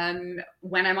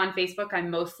 When I'm on Facebook,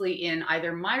 I'm mostly in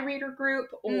either my reader group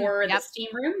or the Steam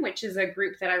Room, which is a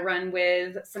group that I run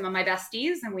with some of my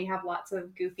besties, and we have lots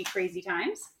of goofy, crazy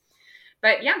times.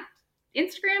 But yeah,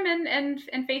 Instagram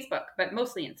and Facebook, but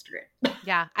mostly Instagram.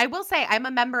 Yeah, I will say I'm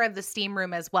a member of the Steam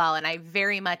Room as well, and I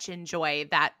very much enjoy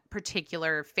that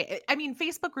particular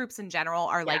Facebook groups in general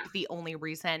are like the only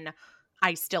reason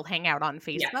I still hang out on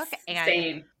Facebook. Yes,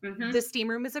 same. The Steam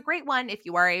Room is a great one if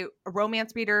you are a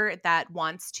romance reader that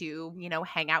wants to,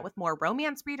 hang out with more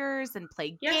romance readers and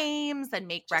play games and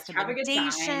make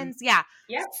recommendations. Yeah.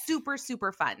 Yep. Super,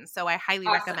 super fun. So I highly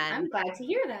recommend. I'm glad to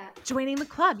hear that. Joining the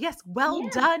club. Yes. Well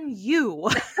done, you.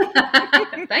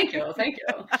 Thank you.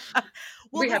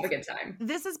 We have a good time.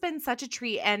 This has been such a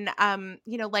treat. And,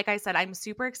 like I said, I'm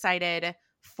super excited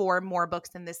for more books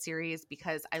in this series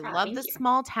because I love the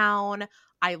small town.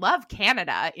 I love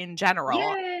Canada in general.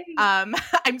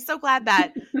 I'm so glad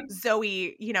that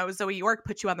Zoe York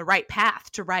put you on the right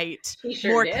path to write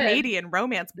more Canadian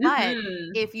romance. But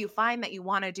if you find that you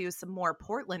want to do some more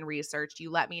Portland research, you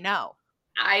let me know.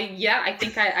 I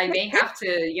think I may have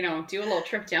to, do a little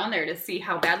trip down there to see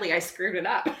how badly I screwed it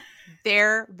up.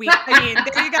 There you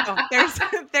go. There's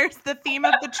the theme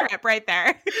of the trip right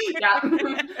there. Yeah.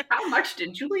 How much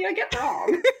did Julia get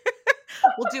wrong?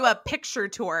 We'll do a picture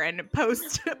tour and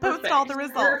post all the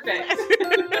results. Perfect.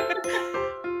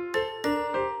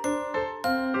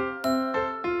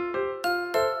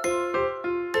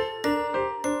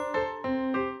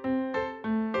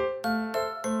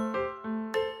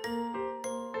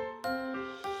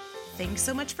 Thanks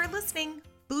so much for listening.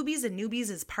 Boobies and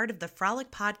Newbies is part of the Frolic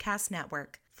Podcast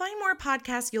Network. Find more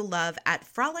podcasts you'll love at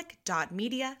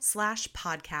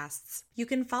frolic.media/podcasts. You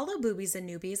can follow Boobies and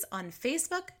Newbies on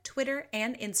Facebook, Twitter,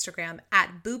 and Instagram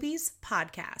at Boobies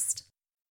Podcast.